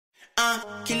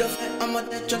Kilo fat, I'm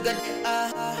the chocolate,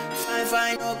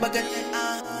 fine, oh, bagat,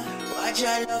 watch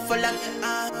your love for like,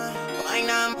 why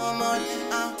not, mama,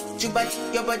 chubat,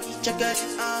 your body, chocolate,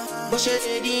 bush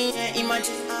ready,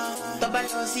 imagine,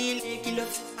 tabano, silly, kilo.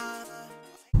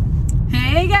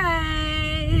 Hey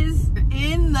guys, we're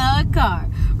in the car.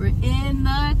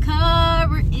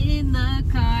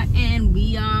 And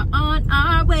we are on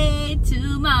our way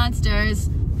to Monsters.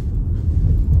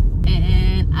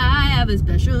 And I have a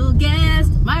special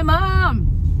guest, my mom.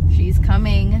 She's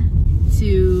coming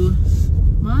to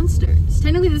Monsters.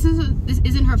 Technically, this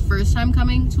isn't her first time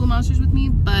coming to a Monsters with me,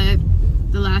 but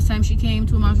the last time she came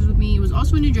to a Monsters with me, it was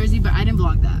also in New Jersey, but I didn't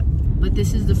vlog that. But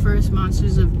this is the first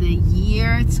Monsters of the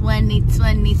year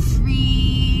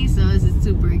 2023, so this is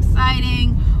super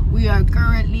exciting. We are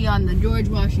currently on the George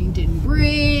Washington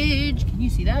Bridge. Can you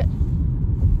see that?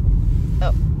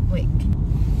 Oh, wait.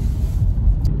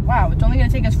 Wow, it's only gonna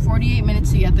take us 48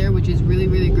 minutes to get there, which is really,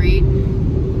 really great.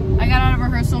 I got out of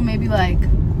rehearsal maybe like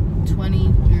 20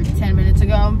 or 10 minutes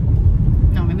ago.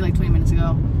 No, maybe like 20 minutes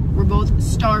ago. We're both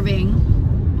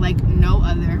starving like no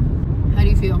other. How do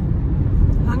you feel?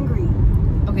 Hungry.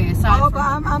 Okay, aside but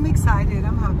I'm excited.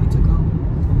 I'm happy to go.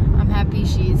 I'm happy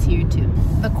she's here too.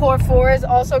 The Core 4 is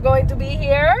also going to be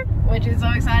here, which is so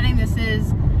exciting. This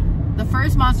is the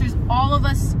first Monsters all of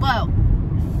us, well,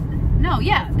 no,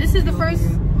 yeah, this is the first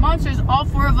Monsters all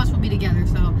 4 of us will be together,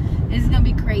 so this is gonna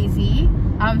be crazy.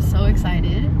 I'm so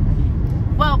excited.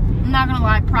 Well, I'm not gonna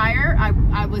lie, prior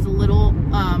I was a little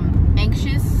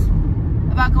anxious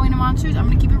about going to Monsters. I'm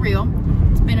gonna keep it real.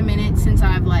 It's been a minute since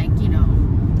I've, like, you know,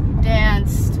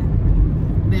 danced,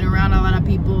 been around a lot of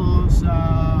people, so,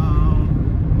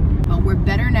 but we're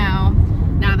better now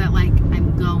that, like,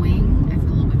 I'm going. I feel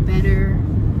a little bit better,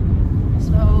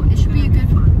 so it should be a good,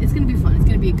 it's gonna be fun. It's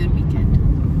gonna be a good weekend.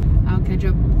 I'll catch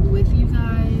up with you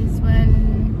guys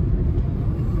when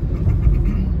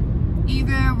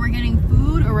either we're getting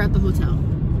food or we're at the hotel.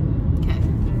 Okay,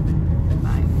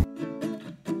 bye.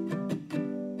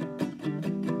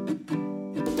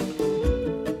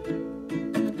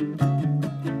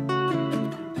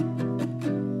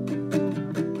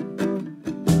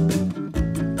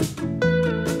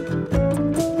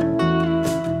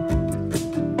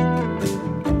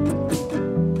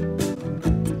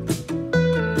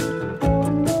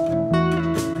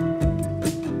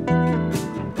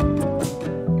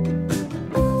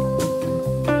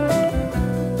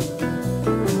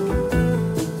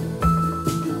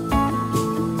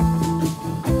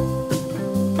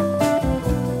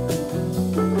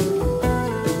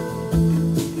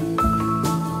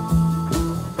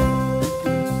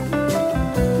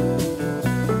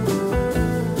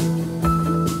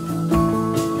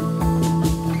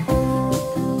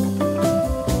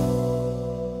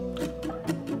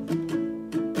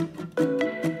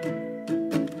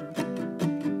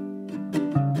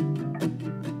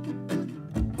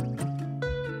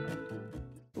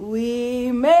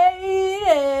 We made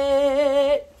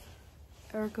it.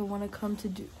 Erica wanna come to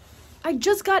do. I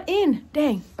just got in.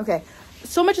 Dang. Okay.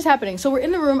 So much is happening. So we're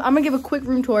in the room. I'm gonna give a quick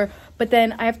room tour, but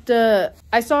then I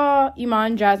saw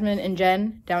Iman, Jasmine, and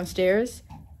Jen downstairs.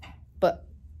 But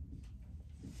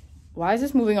why is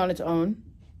this moving on its own?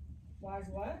 Why is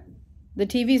what? The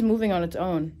TV's moving on its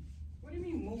own. What do you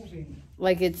mean moving?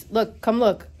 Like it's, look, come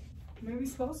look. Maybe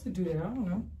it's supposed to do that. I don't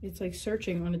know. It's like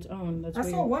searching on its own. That's I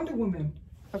weird. saw Wonder Woman.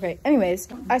 Okay, anyways,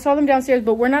 I saw them downstairs,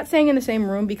 but we're not staying in the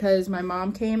same room because my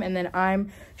mom came, and then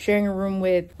I'm sharing a room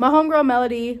with my homegirl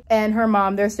Melody and her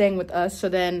mom. They're staying with us. So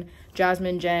then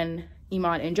Jasmine, Jen,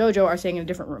 Iman, and Jojo are staying in a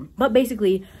different room. But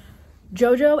basically,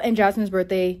 Jojo and Jasmine's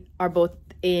birthday are both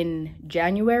in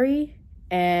January.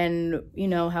 And you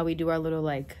know how we do our little,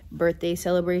 like, birthday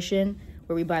celebration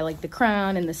where we buy, like, the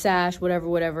crown and the sash,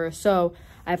 whatever. So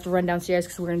I have to run downstairs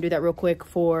because we're going to do that real quick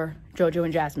for Jojo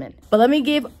and Jasmine. But let me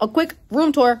give a quick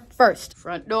room tour first.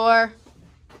 Front door,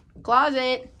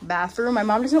 closet, bathroom. My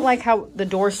mom doesn't like how the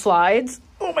door slides.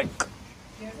 Oh my God.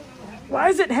 Why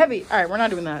is it heavy? All right, we're not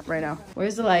doing that right now.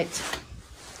 Where's the light?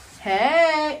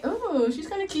 Hey. Ooh, she's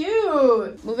kind of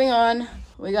cute. Moving on,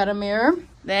 we got a mirror.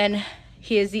 Then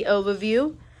here's the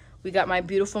overview. We got my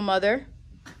beautiful mother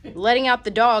letting out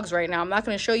the dogs right now. I'm not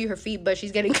going to show you her feet, but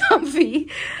she's getting comfy.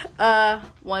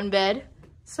 One bed,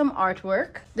 some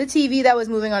artwork, the TV that was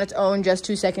moving on its own just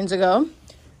 2 seconds ago,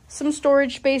 some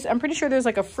storage space. I'm pretty sure there's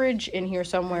like a fridge in here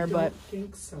somewhere, but I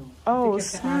think so. oh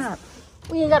snap,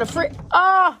 we ain't got a fridge.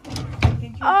 Oh,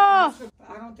 I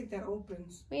don't think that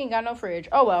opens. we ain't got no fridge.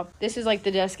 Oh well. This is like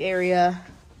the desk area,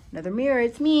 another mirror,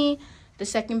 it's me, the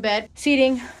second bed,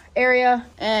 seating area,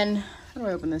 and how do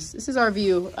I open this? This is our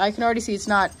view. I can already see it's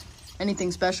not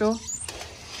anything special.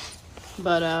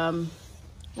 But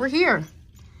we're here,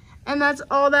 and that's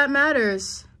all that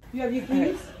matters. You have your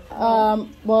keys?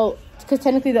 Well, because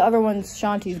technically the other one's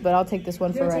Shanti's, but I'll take this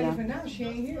one for right now. For now, she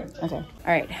ain't here. Okay. All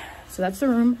right. So that's the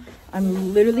room.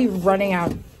 I'm literally running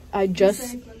out. I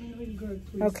just.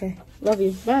 Okay. Love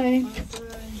you. Bye.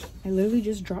 I literally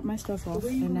just dropped my stuff off,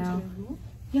 and now.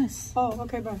 Yes. Oh,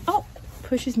 okay, bye. Oh,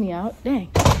 pushes me out. Dang.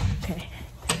 Okay.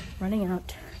 Running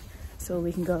out, so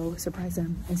we can go surprise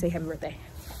them and say happy birthday.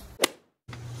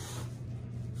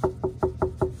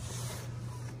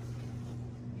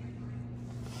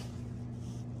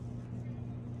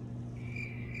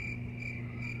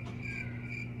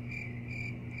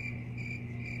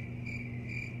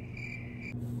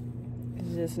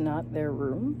 Is this not their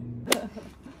room?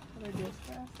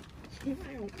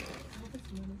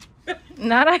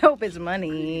 Not I hope it's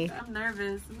money. I'm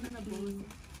nervous. I'm gonna blow.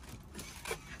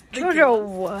 Jojo,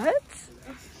 what?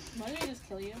 Why did I just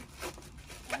kill you?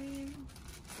 I mean,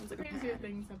 crazier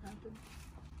things have happened.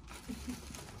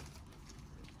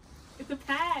 It's a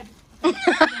pad.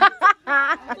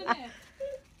 Open it.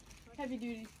 Heavy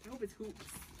duty. I hope it's hoops.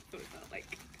 So it's not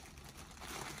like.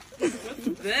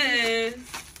 What's this?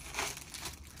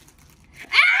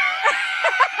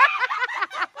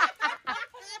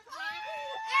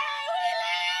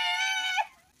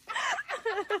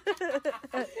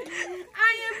 I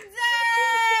am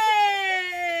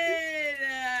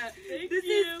dead! This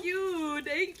is cute!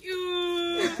 Thank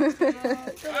you!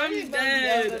 I'm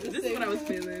dead! This is what I was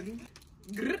feeling.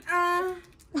 Oh,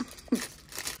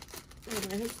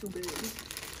 my head's too big.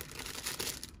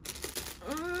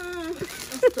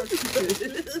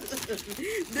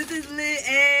 This is lit!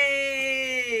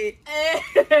 Hey!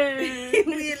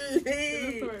 We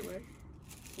lit!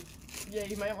 Yeah,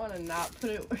 you might want to not put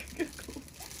it where you're cool.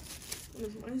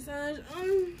 Massage.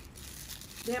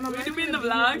 Damn, I'm gonna be in the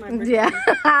vlog. Yeah.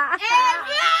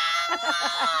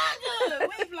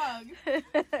 Wait, vlog.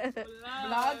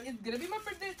 Vlog is gonna be my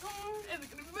birthday soon. It's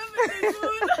gonna be my birthday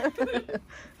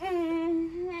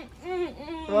soon.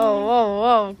 Whoa, whoa,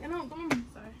 whoa. You know, come on.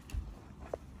 Sorry.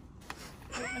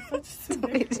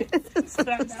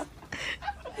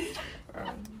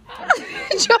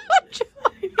 Jojo.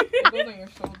 It goes on your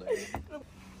shoulder.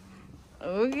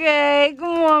 Okay,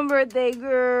 come on, birthday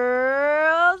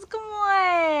girls. Come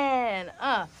on.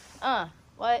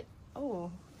 What?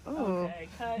 Oh. Okay,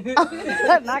 cut.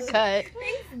 Not cut.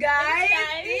 Thanks, guys.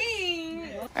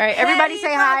 All right, everybody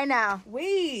say hi now.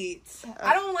 Wait.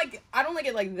 I don't like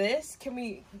it like this. Can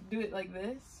we do it like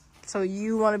this? So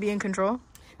you want to be in control?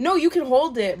 No, you can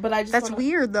hold it, but I just That's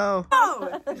weird, though.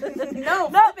 No, no,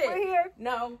 we're here.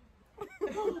 No. Look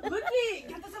it.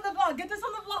 Get this on the vlog. Get this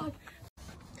on the vlog.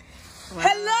 Wow.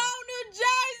 Hello, New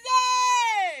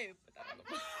Jersey!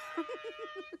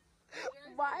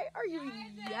 Why are you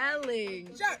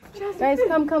yelling? Sure. Guys,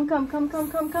 come.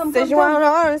 Says you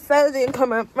want to says you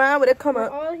come up, round with it, come We're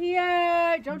up. all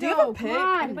here. Jojo, Do you have a pic? come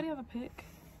on. Anybody have a pic?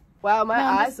 Wow, my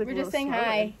eyes look We're a just little saying swollen.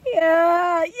 hi.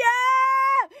 Yeah.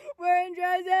 We're in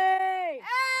Jersey.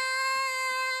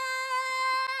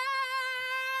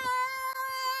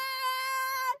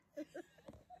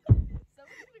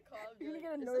 You're gonna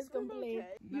get a noise complaint.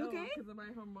 You okay? Because of my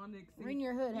harmonics. We're in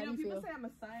your hood. How do you people feel? say I'm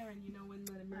a siren, you know, when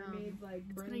the mermaids like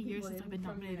burn people in from my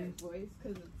voice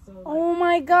because it's so like, Oh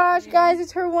my gosh, guys,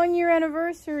 it's her 1 year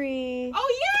anniversary.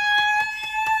 oh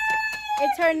yeah!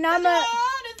 It's her nama.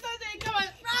 Come on,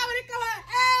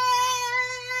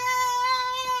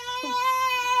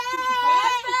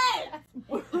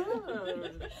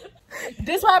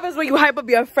 This happens when you hype up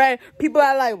your friend. People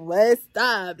are like, what?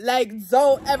 Stop. Like,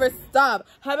 don't ever stop.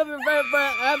 Hype up your friend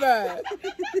forever.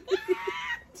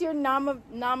 It's your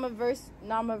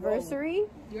namaversary.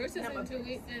 Yours is in 2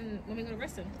 weeks and when we go to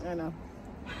Reston. I know.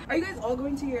 Are you guys all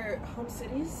going to your home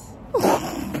cities?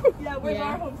 Yeah, where's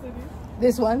our home cities?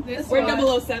 This one. We're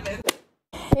 007.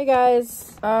 Hey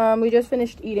guys, we just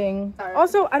finished eating.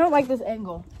 Also, I don't like this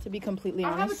angle, to be completely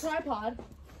honest. tripod.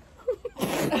 I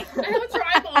have a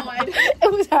tripod.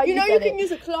 It was how you You said can it.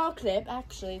 use a claw clip,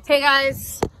 actually. Hey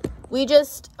guys, we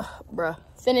just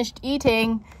finished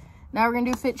eating. Now we're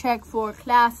gonna do fit check for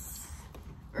class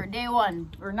or day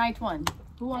 1 or night 1.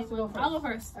 Who wants to go first? I'll go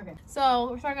first. Okay. So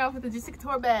we're starting off with the Juicy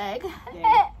Couture bag.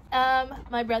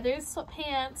 My brother's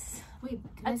sweatpants. Wait,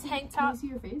 A tank top. Can you see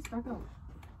your face? Back up.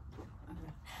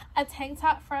 A tank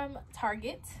top from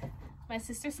Target. My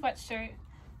sister's sweatshirt.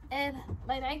 And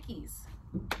my Nikes.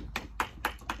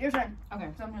 Your turn. Okay,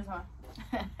 so I'm gonna talk.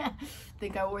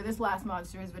 Think I wore this last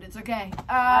Monsters, but it's okay.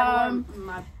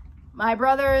 My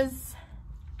brother's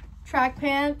track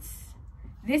pants.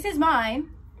 This is mine.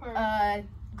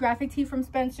 Graphic tee from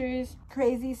Spencer's.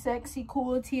 Crazy, sexy,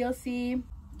 cool TLC.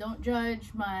 Don't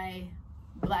judge my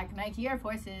black Nike Air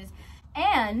Forces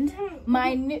and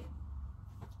my new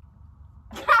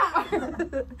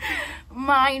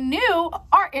my new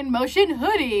Art in Motion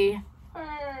hoodie.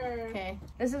 Okay,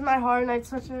 this is my Horror Night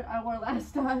sweatshirt I wore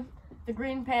last time. The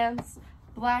green pants,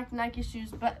 black Nike shoes,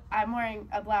 but I'm wearing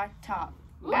a black top.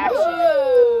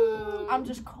 Actually, I'm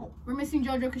just cold. We're missing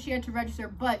JoJo because she had to register,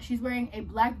 but she's wearing a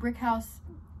black brick house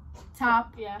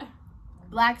top. Yeah.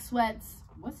 Black sweats.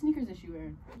 What sneakers is she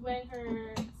wearing? Wearing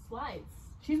her slides.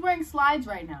 She's wearing slides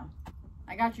right now.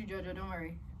 I got you, JoJo. Don't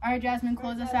worry. All right, Jasmine,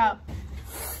 close us out.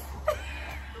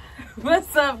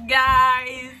 What's up,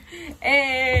 guys?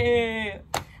 Hey,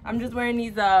 I'm just wearing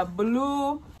these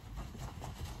blue.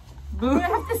 We're gonna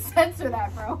have to censor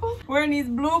that, bro. Wearing these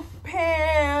blue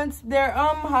pants. They're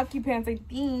hockey pants, I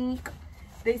think.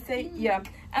 They say yeah.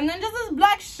 And then just this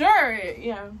black shirt.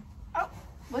 Yeah. Oh,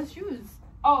 what shoes?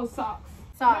 Oh, socks.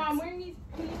 Socks. No, I'm wearing these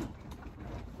pink.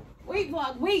 Wait,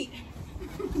 vlog, wait.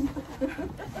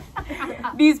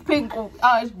 These pink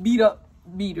beat up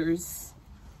beaters.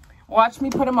 Watch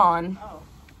me put them on.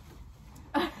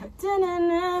 Oh.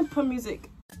 Put music.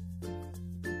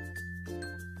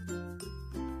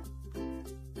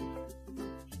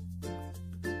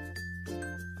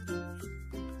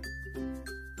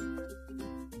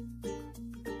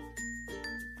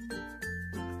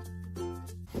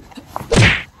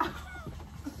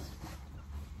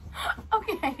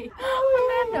 Okay, on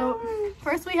that note,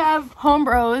 first we have Home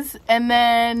Bros, and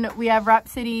then we have Rap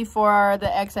City for the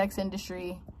XX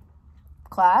Industry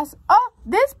class. Oh,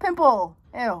 this pimple.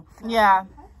 Ew. Yeah.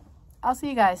 I'll see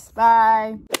you guys.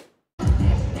 Bye.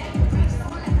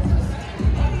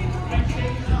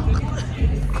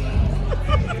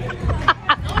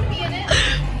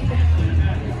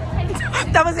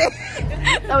 That was it.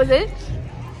 That was it.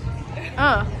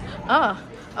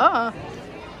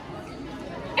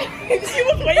 She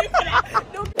was waiting for that.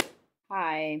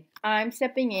 Hi, I'm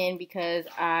stepping in because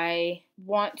I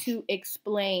want to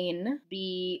explain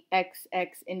the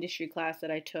XX industry class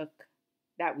that I took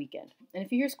that weekend. And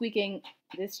if you hear squeaking,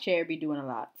 this chair be doing a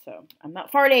lot, so I'm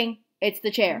not farting, it's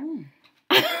the chair.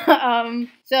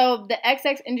 So the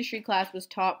XX industry class was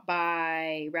taught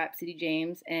by Rhapsody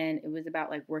James, and it was about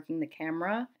like working the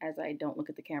camera, as I don't look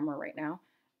at the camera right now.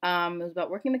 It was about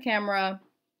working the camera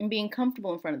and being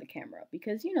comfortable in front of the camera,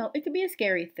 because, you know, it could be a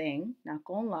scary thing, not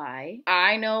gonna lie.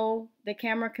 I know the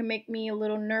camera can make me a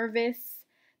little nervous.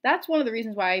 That's one of the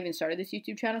reasons why I even started this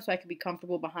YouTube channel, so I could be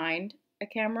comfortable behind a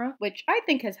camera, which I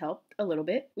think has helped a little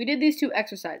bit. We did these 2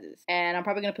 exercises, and I'm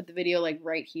probably gonna put the video like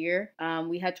right here.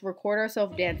 We had to record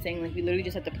ourselves dancing. Like, we literally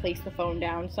just had to place the phone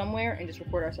down somewhere and just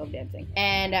record ourselves dancing.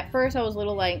 And at first I was a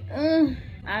little like,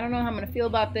 I don't know how I'm gonna feel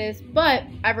about this, but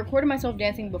I've recorded myself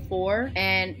dancing before,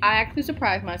 and I actually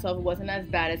surprised myself. It wasn't as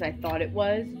bad as I thought it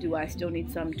was. Do I still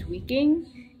need some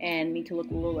tweaking and need to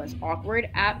look a little less awkward?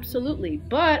 Absolutely.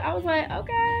 But I was like,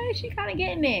 okay, she kind of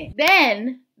getting it.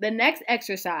 Then the next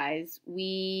exercise,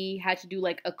 we had to do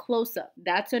like a close-up.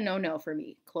 That's a no-no for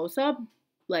me. Close-up,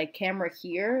 like camera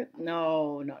here,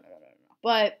 no.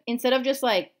 But instead of just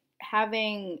like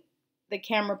having the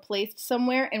camera placed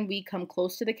somewhere and we come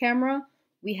close to the camera,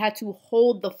 we had to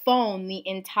hold the phone the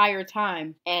entire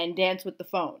time and dance with the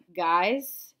phone.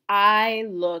 Guys, I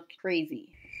looked crazy.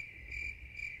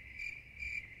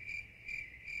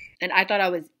 And I thought I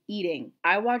was eating.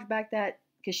 I watched back that,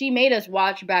 because she made us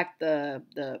watch back the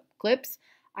clips.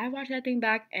 I watched that thing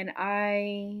back and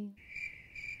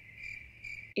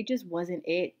it just wasn't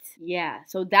it. Yeah,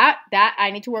 so that I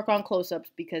need to work on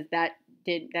close-ups, because that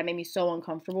made me so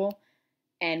uncomfortable.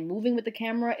 And moving with the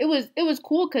camera, it was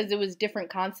cool because it was different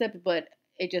concept, but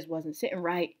it just wasn't sitting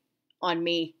right on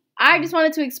me. I just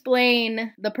wanted to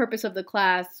explain the purpose of the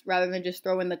class rather than just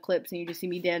throw in the clips and you just see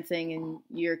me dancing and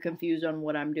you're confused on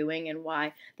what I'm doing and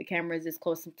why the camera is this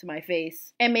close to my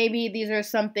face. And maybe these are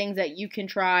some things that you can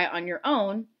try on your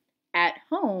own at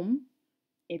home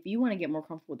if you want to get more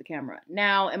comfortable with the camera.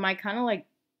 Now, am I kind of like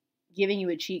giving you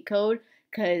a cheat code?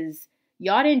 Because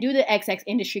y'all didn't do the XX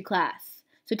industry class.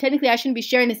 So technically I shouldn't be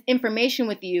sharing this information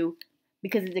with you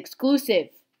because it's exclusive.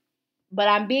 But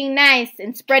I'm being nice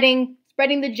and spreading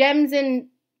the gems and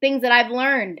things that I've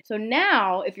learned. So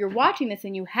now, if you're watching this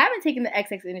and you haven't taken the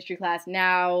XX industry class,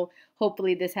 now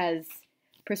hopefully this has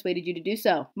persuaded you to do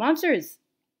so. Monsters,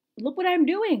 look what I'm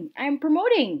doing. I'm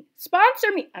promoting.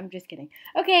 Sponsor me. I'm just kidding.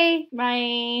 Okay,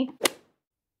 bye.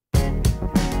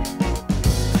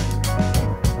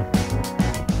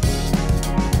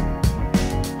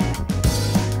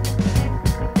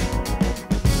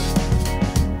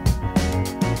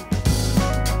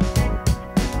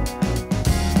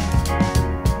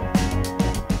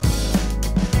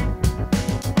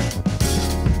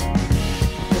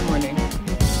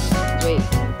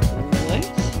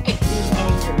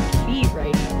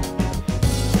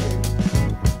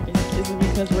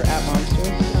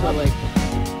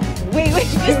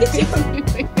 Are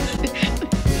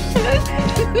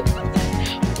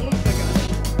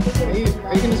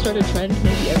you gonna start a trend?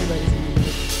 Maybe everybody's gonna do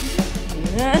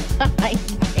it. I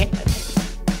can't.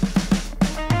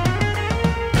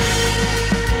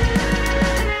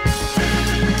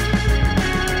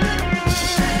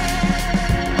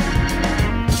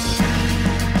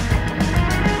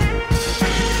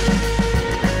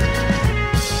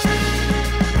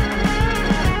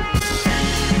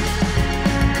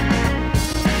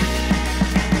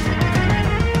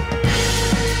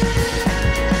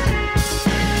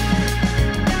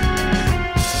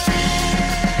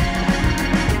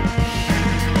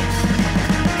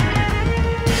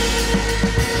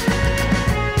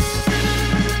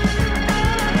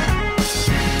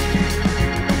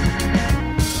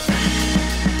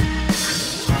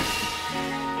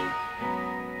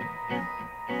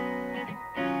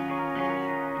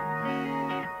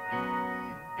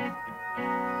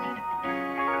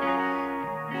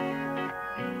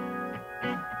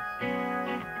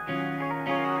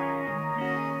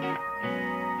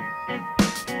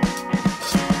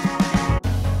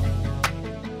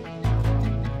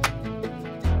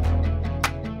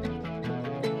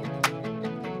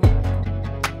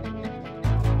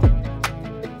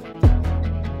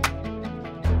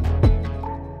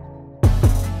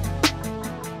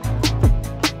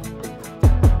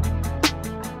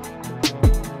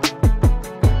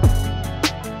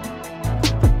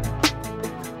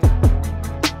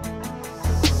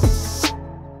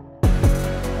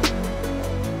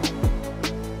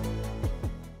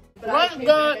 What's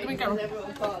good?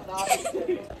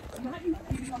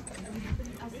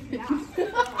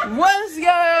 What's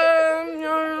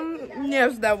good?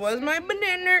 Yes, that was my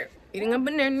banana. Eating a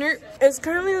banana. It's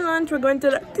currently lunch. We're going to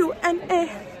the Q&A.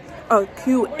 Oh,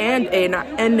 Q&A, not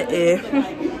N-A.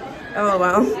 Oh,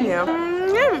 well, yeah.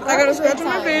 Yeah, I got a scratch on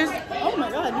my face. Oh my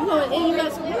god, you know, and you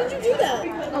got some. Why did you do that?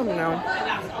 Oh, no.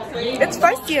 It's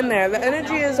feisty in there. The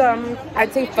energy is,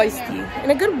 I'd say feisty.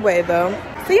 In a good way, though.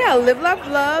 So, yeah, live, laugh,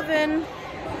 love, and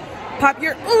pop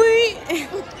your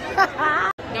That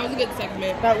was a good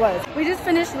segment. That was. We just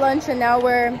finished lunch and now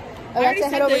we're about to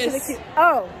head over to the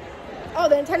Oh,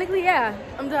 then technically, yeah,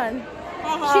 I'm done.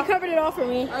 She covered it all for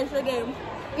me. I sure did.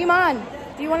 Iman,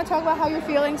 do you want to talk about how you're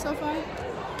feeling so far?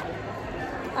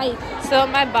 So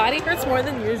my body hurts more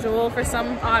than usual for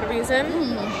some odd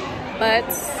reason, but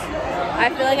I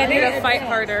feel like I need to fight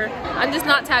harder. I'm just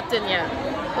not tapped in yet,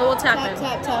 but we'll tap in.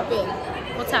 Tap in.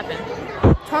 We'll tap in.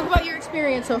 Talk about your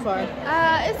experience so far.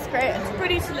 It's great. It's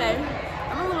pretty today.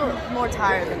 I'm a little more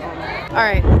tired than normal. All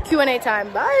right, Q&A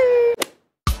time. Bye.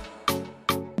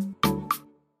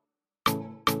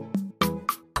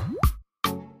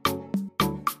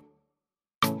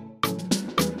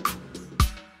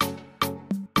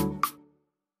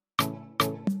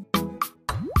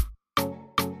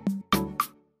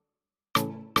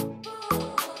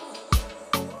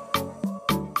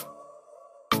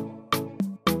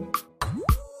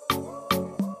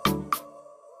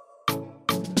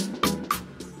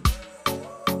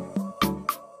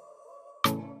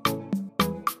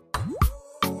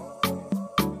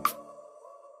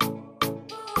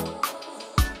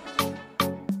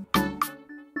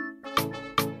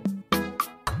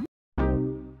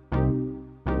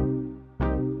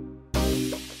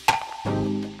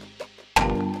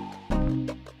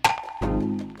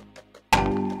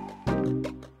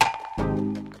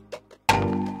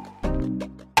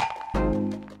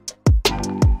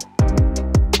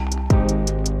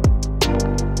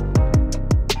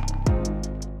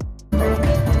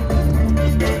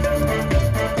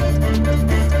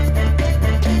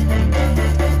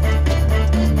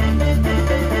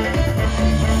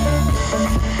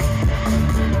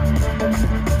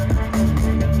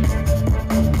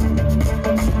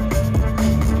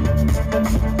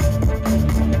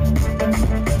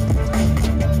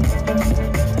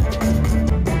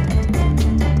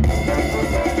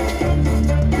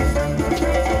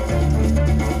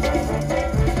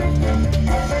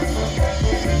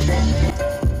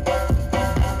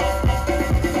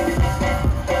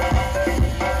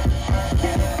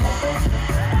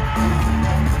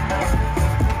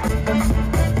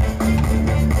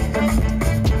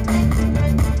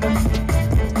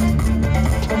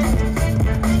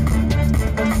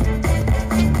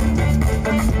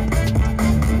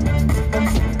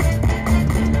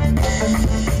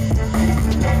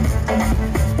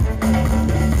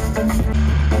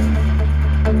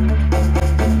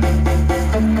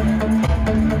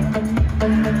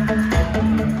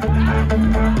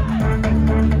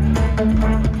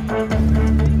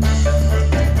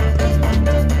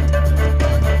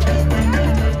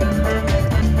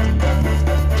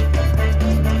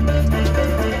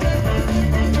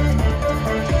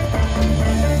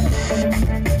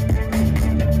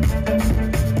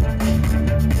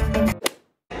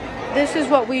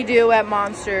 what we do at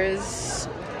Monsters.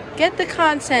 Get the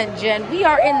content, Jen. We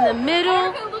are in the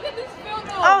middle. Look at this film.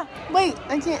 Oh, wait,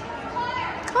 I can't.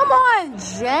 Come on,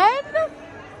 Jen.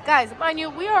 Guys, mind you,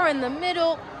 we are in the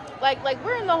middle. Like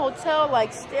we're in the hotel,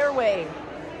 like, stairway.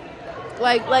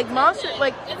 Like Monster,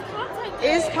 like,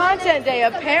 it's content day,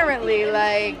 apparently.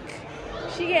 Like,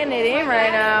 she getting it in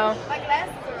right now. Like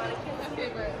last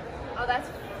favorite. Oh, that's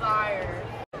fire.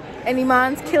 And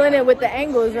Iman's killing it with the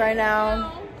angles right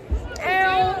now.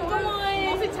 Come on.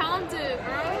 Multi-talented,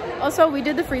 bro. Also, we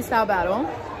did the freestyle battle.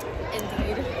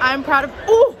 Indeed. I'm proud of,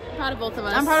 ooh! Proud of both of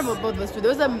us. I'm proud of both of us too. There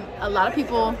was a lot of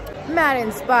people mad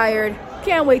inspired.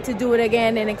 Can't wait to do it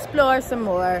again and explore some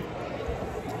more.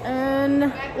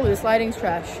 And, oh, this lighting's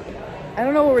trash. I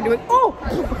don't know what we're doing. Oh,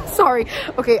 sorry.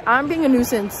 Okay, I'm being a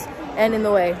nuisance and in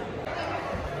the way.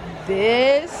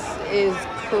 This is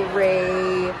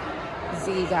crazy,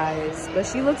 guys. But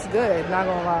she looks good, not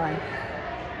gonna lie.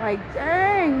 Like,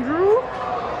 dang, Drew.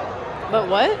 But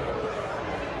what?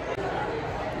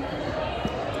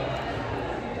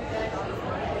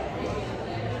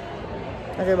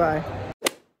 Okay, bye.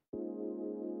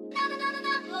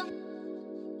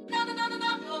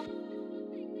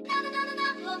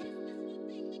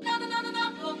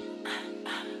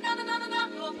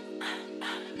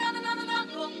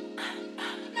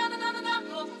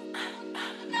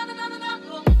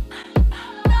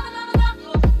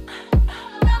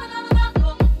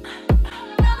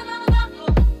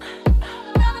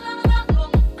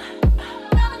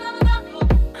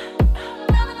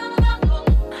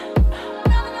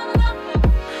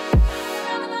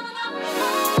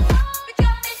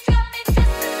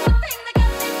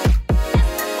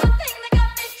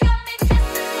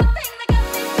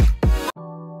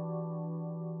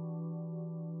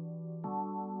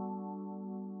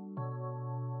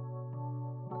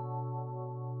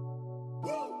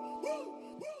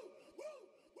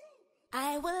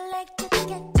 I would like to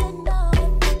get to know if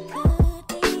you could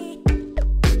be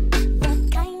the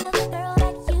kind of girl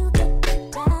that you took me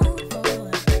down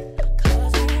for.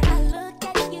 'Cause when I look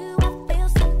at you, I feel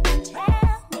something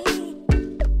tell me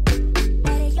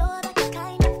that you're the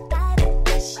kind of guy that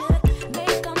I should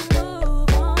make a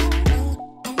move on.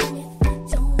 And if I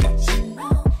don't let you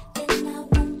know, then I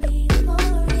won't be for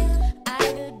real. I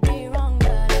could be wrong,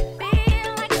 but I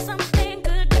feel like something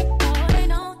could be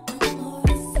going on. The more I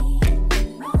see it,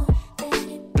 more that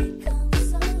it becomes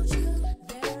so true.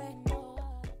 There ain't no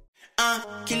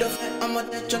Kilo fat, I'm on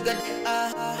the trigger,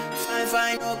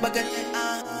 fine, oh, bugger,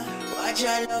 watch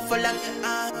your love for like,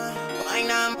 why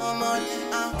not, mama,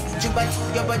 your body,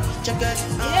 check it,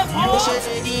 push it,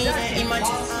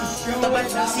 imagine, the body,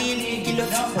 kilo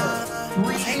fat,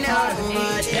 I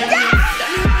know,